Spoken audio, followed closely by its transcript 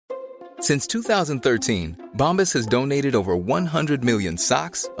Since 2013, Bombas has donated over 100 million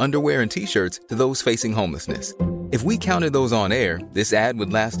socks, underwear, and T-shirts to those facing homelessness. If we counted those on air, this ad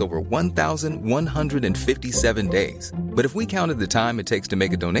would last over 1,157 days. But if we counted the time it takes to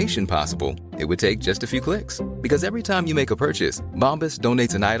make a donation possible, it would take just a few clicks. Because every time you make a purchase, Bombas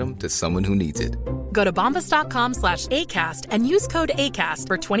donates an item to someone who needs it. Go to bombas.com/ACAST and use code ACAST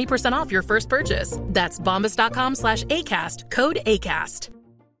for 20% off your first purchase. That's bombas.com/ACAST, code ACAST.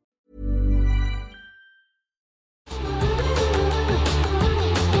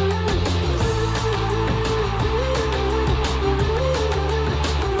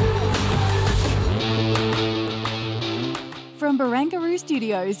 From Barangaroo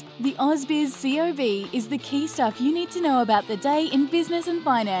Studios, the AusBiz COB is the key stuff you need to know about the day in business and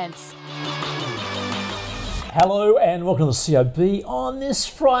finance. Hello and welcome to the COB on this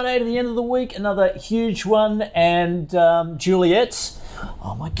Friday to the end of the week. Another huge one, and Juliet.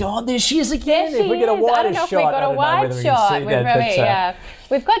 Oh my God, there she is again. There she if we get a is. wider I don't know if we got a wide shot.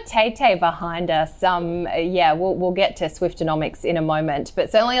 We've got Tay behind us. We'll get to Swiftonomics in a moment,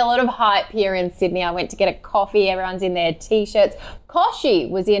 but certainly a lot of hype here in Sydney. I went to get a coffee. Everyone's in their t-shirts. Koshi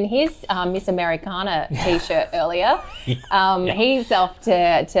was in his Miss Americana t-shirt earlier. He's off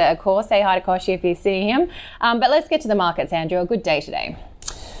to of course, say hi to Koshi if you see him. But let's get to the markets, Andrew. A good day today.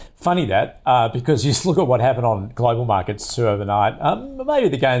 Funny that, because you just look at what happened on global markets too overnight. Maybe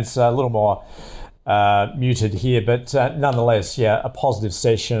the gains a little more muted here, but nonetheless, a positive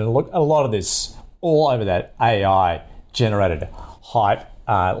session. Look, a lot of this all over that AI generated hype,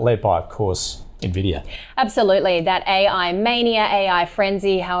 led by, of course, NVIDIA. Absolutely. That AI mania, AI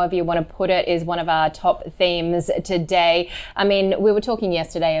frenzy, however you want to put it, is one of our top themes today. I mean, we were talking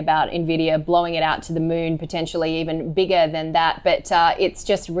yesterday about NVIDIA blowing it out to the moon, potentially even bigger than that, but it's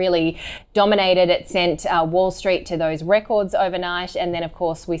just really dominated. It sent Wall Street to those records overnight, and then, of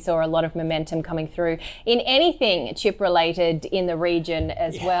course, we saw a lot of momentum coming through in anything chip-related in the region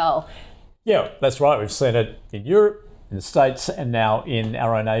as well. Yeah, that's right. We've seen it in Europe, in the States, and now in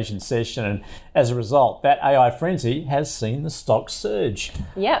our own Asian session. And as a result, that AI frenzy has seen the stock surge.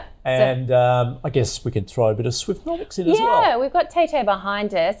 Yeah. And I guess we can throw a bit of Swiftonomics in as well. Yeah, we've got Tay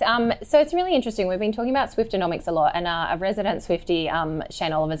behind us. So it's really interesting. We've been talking about Swiftonomics a lot, and a resident Swiftie,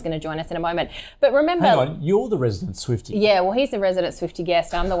 Shane Oliver, is going to join us in a moment. But remember... Hang on, you're the resident Swiftie. Yeah, well, he's the resident Swiftie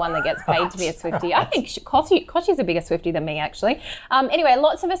guest. I'm the one that gets paid to be a Swiftie. I think Koshi's a bigger Swiftie than me, actually. Anyway,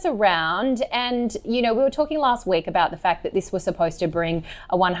 lots of us around, and, we were talking last week about the fact that this was supposed to bring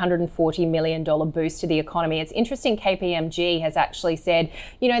a $140 million boost to the economy. It's interesting, KPMG has actually said,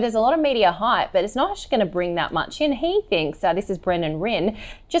 there's a lot of media hype, but it's not actually going to bring that much in. He thinks, this is Brendan Rinn,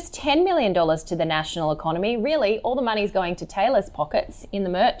 just $10 million to the national economy. Really, all the money's going to Taylor's pockets in the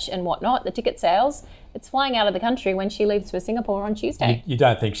merch and whatnot, the ticket sales. It's flying out of the country when she leaves for Singapore on Tuesday. You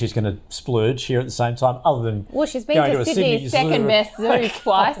don't think she's going to splurge here at the same time, other than she's been to Sydney's second best zoo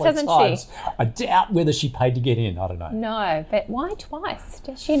twice, hasn't she? I doubt whether she paid to get in. I don't know. No, but why twice?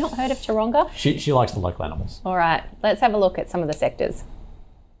 Has she not heard of Taronga? She likes the local animals. All right, let's have a look at some of the sectors.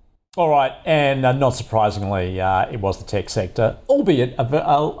 All right, and not surprisingly, it was the tech sector, albeit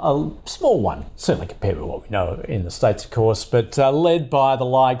a small one, certainly compared to what we know in the States, of course, but led by the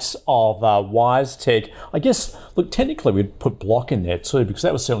likes of WiseTech. I guess, look, technically we'd put Block in there too, because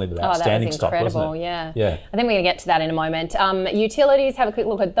that was certainly the outstanding stock, wasn't it? That was incredible, yeah. I think we're going to get to that in a moment. Utilities, have a quick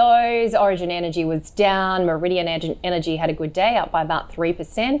look at those. Origin Energy was down. Meridian Energy had a good day, up by about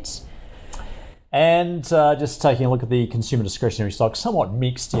 3%. And just taking a look at the consumer discretionary stocks, somewhat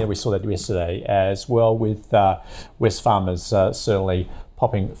mixed. We saw that yesterday as well, with Wesfarmers certainly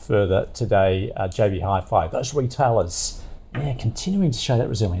popping further today. JB Hi-Fi, those retailers, continuing to show that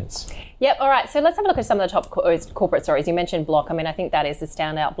resilience. Yep, all right, so let's have a look at some of the top corporate stories. You mentioned Block. I mean, I think that is the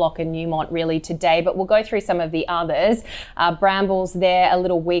standout, Block and Newmont really today, but we'll go through some of the others. Brambles there, a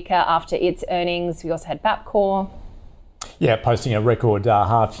little weaker after its earnings. We also had Bapcor. Yeah, posting a record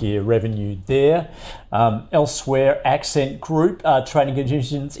half-year revenue there. Elsewhere, Accent Group, trading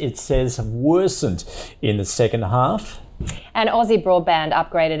conditions, it says, have worsened in the second half. And Aussie Broadband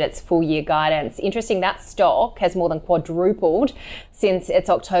upgraded its full-year guidance. Interesting, that stock has more than quadrupled since its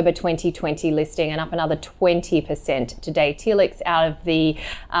October 2020 listing, and up another 20% today. Telix out of the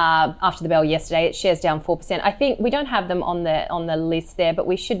after the bell yesterday, its shares down 4%. I think we don't have them on the list there, but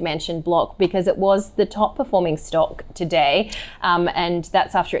we should mention Block because it was the top performing stock today, and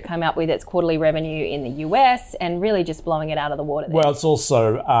that's after it came out with its quarterly revenue in the US and really just blowing it out of the water there. Well, it's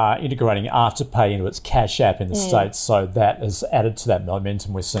also integrating Afterpay into its Cash App in the States, so that has added to that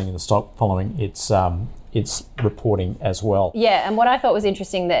momentum we're seeing in the stock following its its reporting as well. Yeah, and what I thought was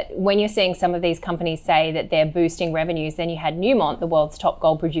interesting that when you're seeing some of these companies say that they're boosting revenues, then you had Newmont, the world's top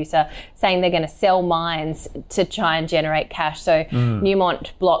gold producer, saying they're going to sell mines to try and generate cash. So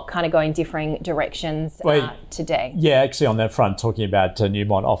Newmont Block kind of going differing directions today. Yeah, actually on that front, talking about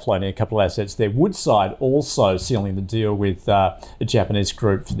Newmont offloading a couple of assets there, Woodside also sealing the deal with a Japanese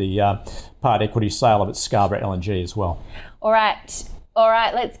group for the part equity sale of its Scarborough LNG as well. All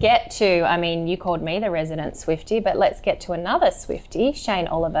right, let's get to, I mean, you called me the resident Swiftie, but let's get to another Swiftie. Shane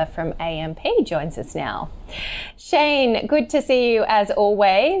Oliver from AMP joins us now. Shane, good to see you as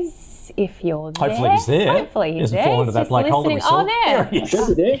always. If you're there. Hopefully he's there. Hopefully he's there. Fallen into that black hole that we saw. Oh, there.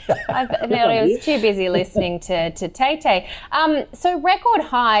 I thought he was too busy listening to Tay-Tay. So record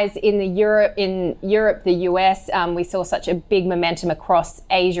highs in Europe, the US. We saw such a big momentum across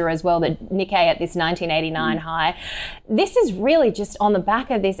Asia as well. The Nikkei at this 1989 high. This is really just on the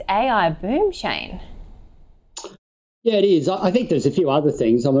back of this AI boom, Shane. Yeah, it is. I think there's a few other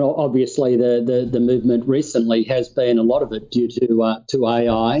things. I mean, obviously the movement recently has been a lot of it due to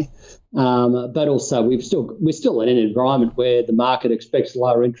AI, but also we're still in an environment where the market expects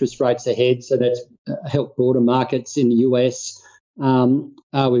lower interest rates ahead, so that's helped broader markets in the US.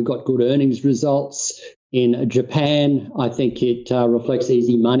 We've got good earnings results in Japan. I think it reflects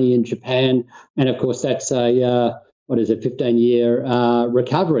easy money in Japan, and of course that's a 15-year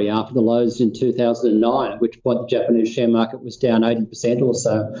recovery after the lows in 2009, at which point the Japanese share market was down 80% or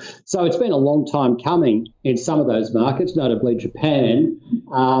so. So it's been a long time coming in some of those markets, notably Japan,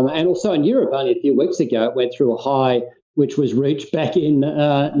 and also in Europe. Only a few weeks ago, it went through a high which was reached back in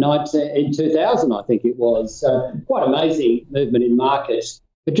 2000, I think it was. So quite amazing movement in markets.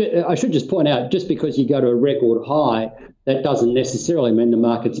 But I should just point out, just because you go to a record high, that doesn't necessarily mean the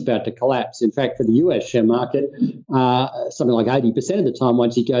market's about to collapse. In fact, for the US share market, something like 80% of the time,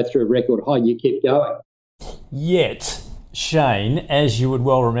 once you go through a record high, you keep going. Yet, Shane, as you would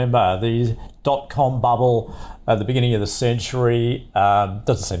well remember, the dot-com bubble at the beginning of the century,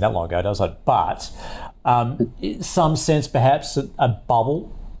 doesn't seem that long ago, does it? But some sense perhaps that a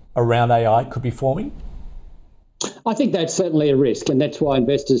bubble around AI could be forming? I think that's certainly a risk, and that's why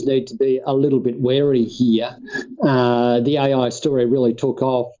investors need to be a little bit wary here. The AI story really took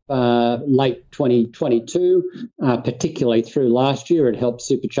off late 2022, particularly through last year. It helped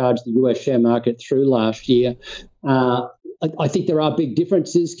supercharge the US share market through last year. I think there are big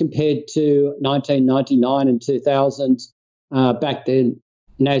differences compared to 1999 and 2000. Back then,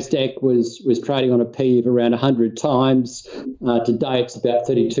 NASDAQ was trading on a P of around 100 times. Today, it's about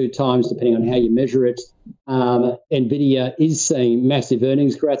 32 times, depending on how you measure it. NVIDIA is seeing massive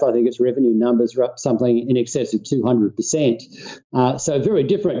earnings growth. I think its revenue numbers are up something in excess of 200%. So a very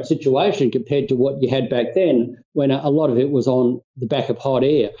different situation compared to what you had back then, when a lot of it was on the back of hot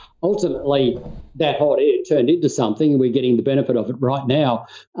air. Ultimately, that hot air turned into something, and we're getting the benefit of it right now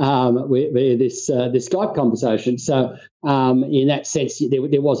with this Skype conversation. So in that sense,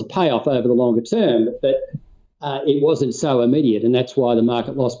 there was a payoff over the longer term, but it wasn't so immediate, and that's why the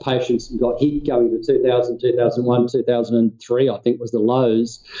market lost patience and got hit going to 2000, 2001, 2003, I think was the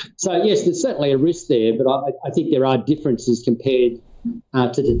lows. So, yes, there's certainly a risk there, but I think there are differences compared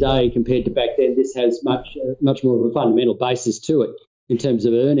to today compared to back then. This has much more of a fundamental basis to it in terms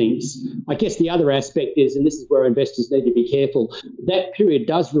of earnings. I guess the other aspect is, and this is where investors need to be careful, that period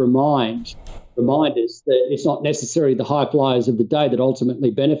does remind us that it's not necessarily the high flyers of the day that ultimately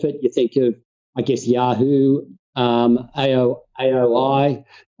benefit. You think of, I guess, Yahoo, AOI,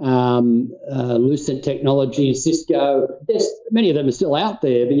 Lucent Technology, Cisco. Many of them are still out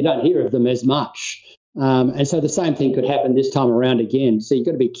there, but you don't hear of them as much. And so the same thing could happen this time around again. So you've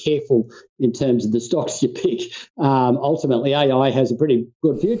got to be careful in terms of the stocks you pick. Ultimately, AI has a pretty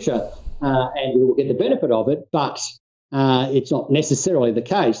good future, and you will get the benefit of it, but it's not necessarily the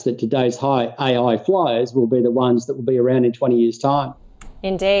case that today's high AI flyers will be the ones that will be around in 20 years' time.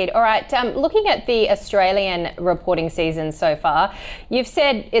 Indeed. All right. Looking at the Australian reporting season so far, you've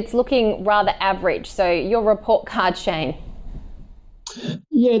said it's looking rather average. So your report card, Shane.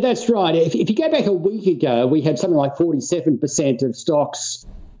 Yeah, that's right. If you go back a week ago, we had something like 47% of stocks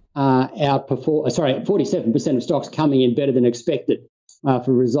 47% of stocks coming in better than expected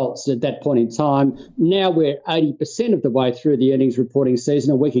for results at that point in time. Now we're 80% of the way through the earnings reporting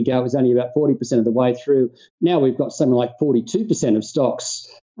season. A week ago, it was only about 40% of the way through. Now we've got something like 42% of stocks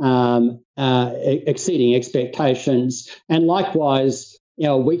exceeding expectations. And likewise,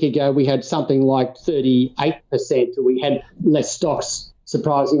 a week ago, we had something like 38%. We had less stocks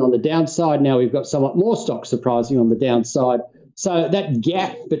surprising on the downside. Now we've got somewhat more stocks surprising on the downside. So that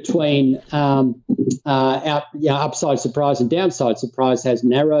gap between upside surprise and downside surprise has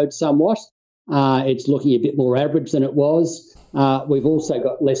narrowed somewhat. It's looking a bit more average than it was. We've also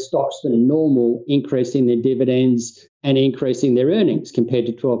got less stocks than normal increasing their dividends and increasing their earnings compared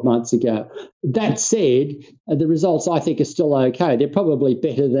to 12 months ago. That said, the results I think are still okay. They're probably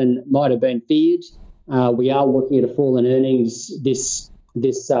better than might have been feared. We are looking at a fall in earnings this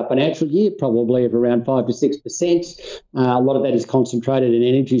financial year, probably of around 5 to 6%. A lot of that is concentrated in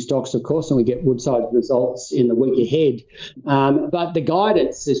energy stocks, of course, and we get Woodside results in the week ahead. But the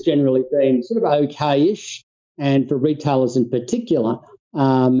guidance has generally been sort of okay-ish, and for retailers in particular,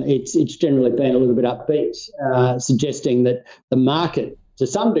 it's generally been a little bit upbeat, suggesting that the market, to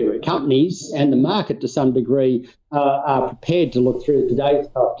some degree, companies and the market to some degree are prepared to look through today's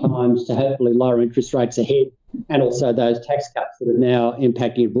tough times to hopefully lower interest rates ahead, and also those tax cuts that are now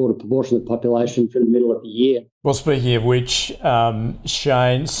impacting a broader proportion of the population from the middle of the year. Well, speaking of which,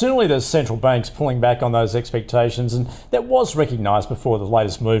 Shane, certainly the central banks pulling back on those expectations, and that was recognised before the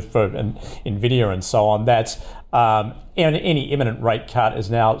latest move for Nvidia and so on, that any imminent rate cut has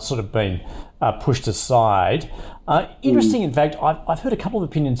now sort of been pushed aside. Interesting, in fact, I've heard a couple of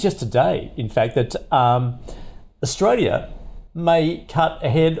opinions just today, in fact, that Australia may cut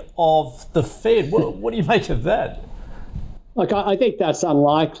ahead of the Fed. What do you make of that? Look, I think that's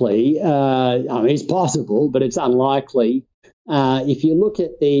unlikely. It's possible, but it's unlikely. If you look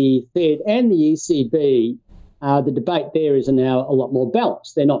at the Fed and the ECB, the debate there is now a lot more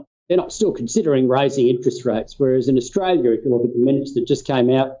balanced. They're not still considering raising interest rates, whereas in Australia, if you look at the minutes that just came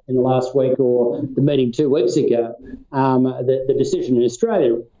out in the last week or the meeting 2 weeks ago, the decision in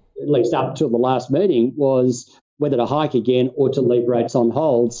Australia, at least up till the last meeting, was whether to hike again or to leave rates on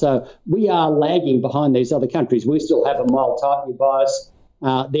hold. So we are lagging behind these other countries. We still have a mild tightening bias.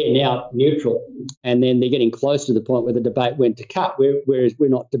 They're now neutral, and then they're getting close to the point where the debate went to cut, whereas we're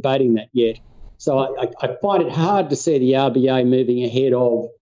not debating that yet. So I find it hard to see the RBA moving ahead of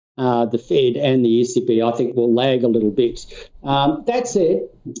the Fed and the ECB. I think will lag a little bit. That said,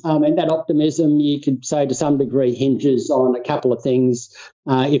 and that optimism, you could say to some degree, hinges on a couple of things.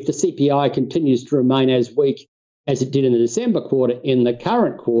 If the CPI continues to remain as weak as it did in the December quarter in the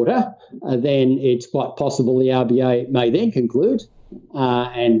current quarter, then it's quite possible the RBA may then conclude,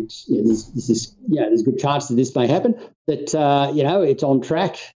 and there's a good chance that this may happen, that it's on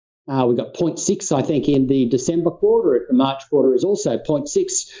track. We've got 0.6, I think, in the December quarter. If the March quarter is also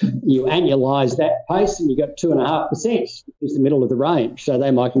 0.6, you annualise that pace and you got 2.5%, which is the middle of the range. So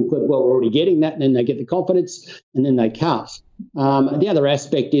they might conclude, well, we're already getting that, and then they get the confidence, and then they cut. The other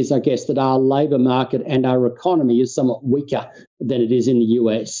aspect is, I guess, that our labour market and our economy is somewhat weaker than it is in the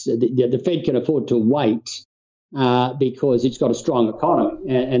US. The Fed can afford to wait because it's got a strong economy,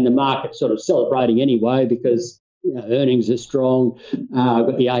 and the market's sort of celebrating anyway because earnings are strong. We've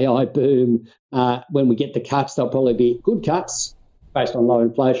got the AI boom. When we get the cuts, they'll probably be good cuts based on low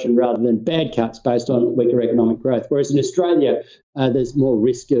inflation rather than bad cuts based on weaker economic growth. Whereas in Australia, there's more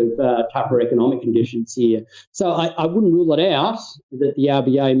risk of tougher economic conditions here. So I wouldn't rule it out that the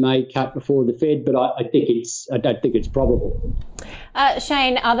RBA may cut before the Fed, but I don't think it's probable.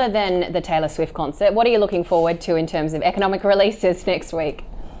 Shane, other than the Taylor Swift concert, what are you looking forward to in terms of economic releases next week?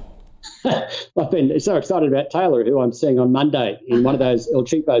 I've been so excited about Taylor, who I'm seeing on Monday in one of those El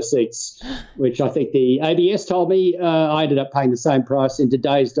Cheapo seats, which I think the ABS told me I ended up paying the same price in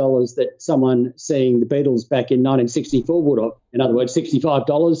today's dollars that someone seeing the Beatles back in 1964 would have. In other words,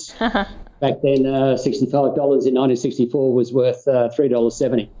 $65. Back then, $65 in 1964 was worth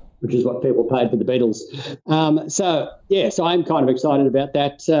 $3.70, which is what people paid for the Beatles. So I'm kind of excited about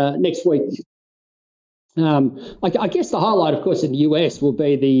that. Next week, I guess the highlight, of course, in the US will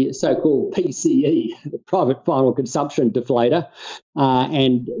be the so-called PCE, the private final consumption deflator,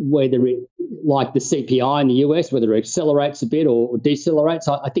 and whether it, like the CPI in the US, whether it accelerates a bit or decelerates.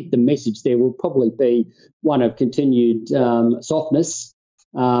 I think the message there will probably be one of continued softness,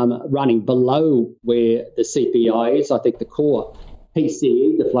 running below where the CPI is. I think the core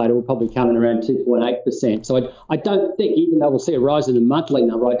PCE deflator will probably come in around 2.8%. So I don't think, even though we'll see a rise in the monthly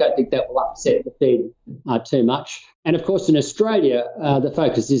number, I don't think that will upset the Fed too much. And of course, in Australia, the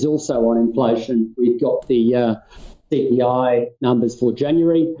focus is also on inflation. We've got the CPI numbers for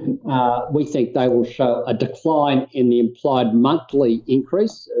January. We think they will show a decline in the implied monthly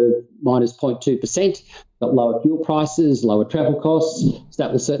increase of minus 0.2%. Got lower fuel prices, lower travel costs, so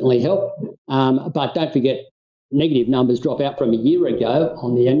that will certainly help. But don't forget, negative numbers drop out from a year ago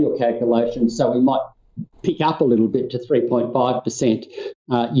on the annual calculation, so we might pick up a little bit to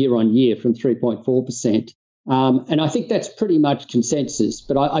 3.5% year on year from 3.4%. And I think that's pretty much consensus,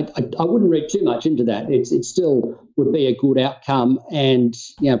 but I wouldn't read too much into that. It still would be a good outcome, and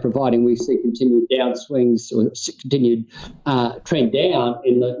providing we see continued downswings or continued trend down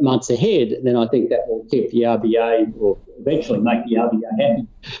in the months ahead, then I think that will keep the RBA or eventually make the RBA happy.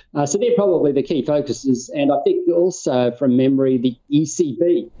 So they're probably the key focuses, and I think also from memory the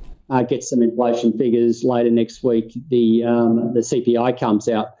ECB gets some inflation figures later next week. The CPI comes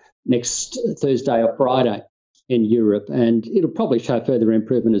out next Thursday or Friday in Europe, and it'll probably show further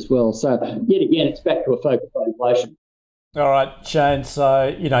improvement as well. So yet again, it's back to a focus on inflation. All right, Shane,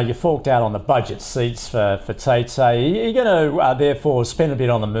 so, you forked out on the budget seats for Tate. Are you going to, therefore, spend a bit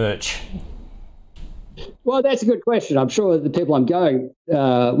on the merch? Well, that's a good question. I'm sure the people I'm going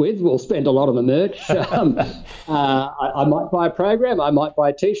with will spend a lot on the merch. I might buy a program. I might buy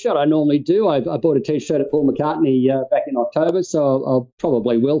a T-shirt. I normally do. I bought a T-shirt at Paul McCartney back in October, so I'll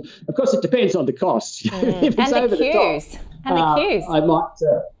probably will. Of course, it depends on the cost. If it's over the top, and the queues.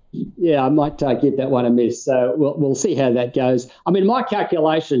 I might give that one a miss. So we'll see how that goes. I mean, my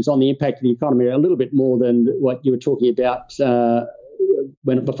calculations on the impact of the economy are a little bit more than what you were talking about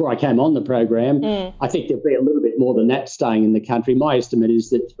before I came on the program. I think there'll be a little bit more than that staying in the country. My estimate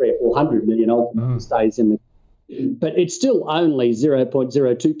is that 300 or 400 million ultimately stays in the, but it's still only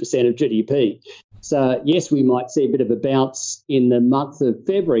 0.02% of GDP. So yes, we might see a bit of a bounce in the month of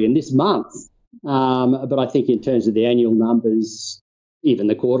February and this month, but I think in terms of the annual numbers, even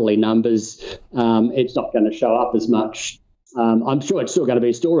the quarterly numbers, it's not going to show up as much. I'm sure it's still going to be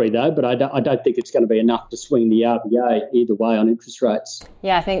a story, though, but I don't think it's going to be enough to swing the RBA either way on interest rates.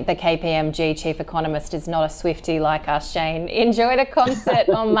 Yeah, I think the KPMG chief economist is not a Swiftie like us, Shane. Enjoy the concert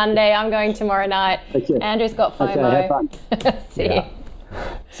on Monday. I'm going tomorrow night. Okay. Andrew's got FOMO. Okay, have fun. See you.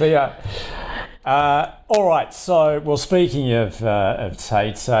 See ya. All right, so, well, speaking of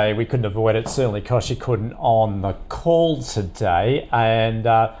Tate, we couldn't avoid it. Certainly Koshy couldn't on the call today, and they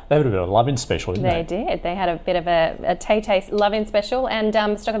had a bit of a love-in special, didn't they? They did. They had a bit of a Tate love-in special, and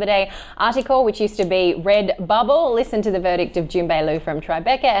Stock of the Day article, which used to be Red Bubble. Listen to the verdict of Junbei Liu from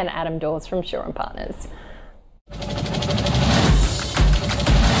Tribeca and Adam Dawes from Shaw and Partners.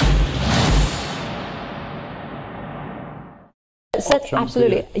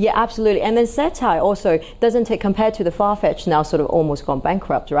 Absolutely, yeah, absolutely. And then Cetai also doesn't take, compared to the Farfetch now sort of almost gone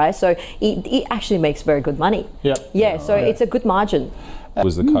bankrupt, right? So it actually makes very good money. Yep. Yeah, so it's a good margin. It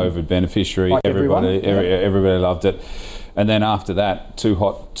was the COVID beneficiary. Like everybody loved it. And then after that, too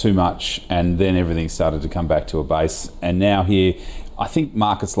hot, too much, and then everything started to come back to a base. And now here, I think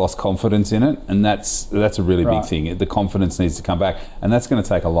markets lost confidence in it, and that's a really big thing. The confidence needs to come back, and that's going to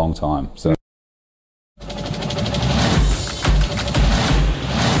take a long time. So.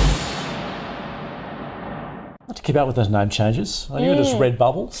 To keep up with those name changes. I knew it was Red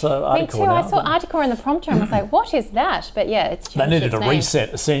Bubble, so article. Me too. Now. I saw article in the prompter and I was like, what is that? But yeah, it's changed. They needed its a name.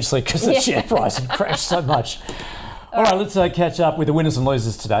 reset, essentially, because the share price had crashed so much. All right, let's catch up with the winners and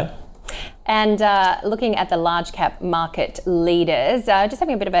losers today. And looking at the large cap market leaders, just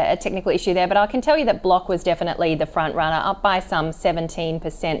having a bit of a technical issue there, but I can tell you that Block was definitely the front runner, up by some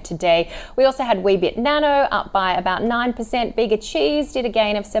 17% today. We also had Weebit Nano up by about 9%. Bigger Cheese did a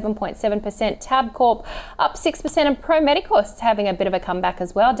gain of 7.7%. Tabcorp up 6%, and Pro Medicus having a bit of a comeback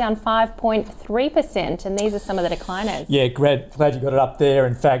as well, down 5.3%. And these are some of the decliners. Yeah, glad you got it up there.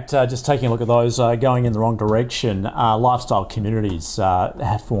 In fact, just taking a look at those going in the wrong direction. Lifestyle Communities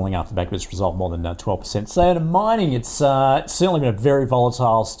have falling after the back of its result more than 12%. So in mining, it's certainly been a very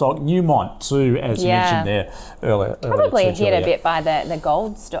volatile stock. Newmont too, as you mentioned there earlier. Probably hit a bit by the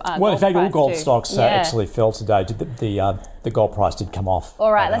gold stock. Well, in fact, all gold stocks actually fell today. The gold price did come off.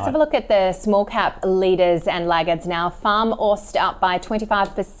 All right, let's have a look at the small cap leaders and laggards now. Farm Ost up by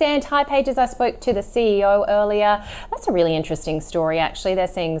 25%. High Pages, I spoke to the CEO earlier. That's a really interesting story, actually. They're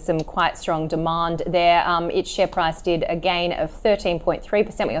seeing some quite strong demand there. Its share price did a gain of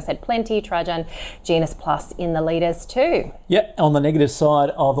 13.3%. We also had Plenty, Trajan, Genus Plus in the leaders too. Yeah, on the negative side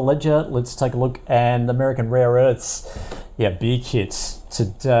of the ledger, let's take a look. And American Rare Earths, big hits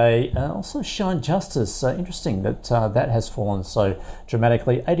today. Also Shine Justice, interesting that that has fallen so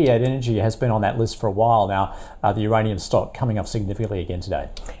dramatically. 88 Energy has been on that list for a while now. The uranium stock coming up significantly again today.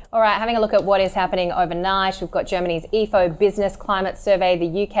 All right, having a look at what is happening overnight. We've got Germany's IFO Business Climate Survey,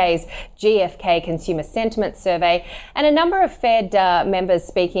 the UK's GfK Consumer Sentiment Survey, and a number of Fed members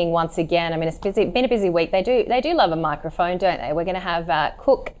speaking once again. I mean, it's been a busy week. They do love a microphone, don't they? We're going to have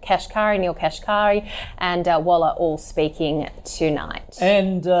Cook, Kashkari, Neil Kashkari, and Waller all speaking tonight.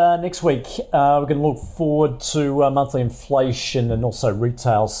 And next week, we're going to look forward to monthly inflation and also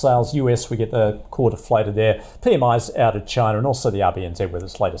retail sales. US, we get the core deflator there. PMI's out of China, and also the RBNZ with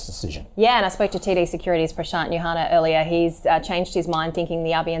its latest Market's decision. Yeah, and I spoke to TD Securities' Prashant Johanna earlier. He's changed his mind, thinking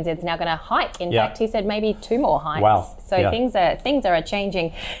the RBNZ's now going to hike. In fact, he said maybe 2 more hikes. Wow. So things are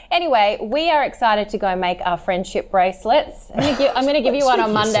changing. Anyway, we are excited to go make our friendship bracelets. I'm going to give you one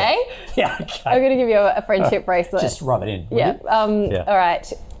on Monday. Yeah, okay. I'm going to give you a friendship bracelet. Just rub it in. Yeah. All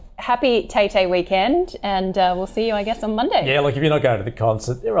right. Happy Tay-Tay weekend, and we'll see you, I guess, on Monday. Yeah, look, if you're not going to the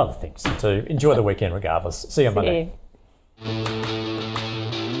concert, there are other things to do. Enjoy the weekend regardless. See you on Monday. You.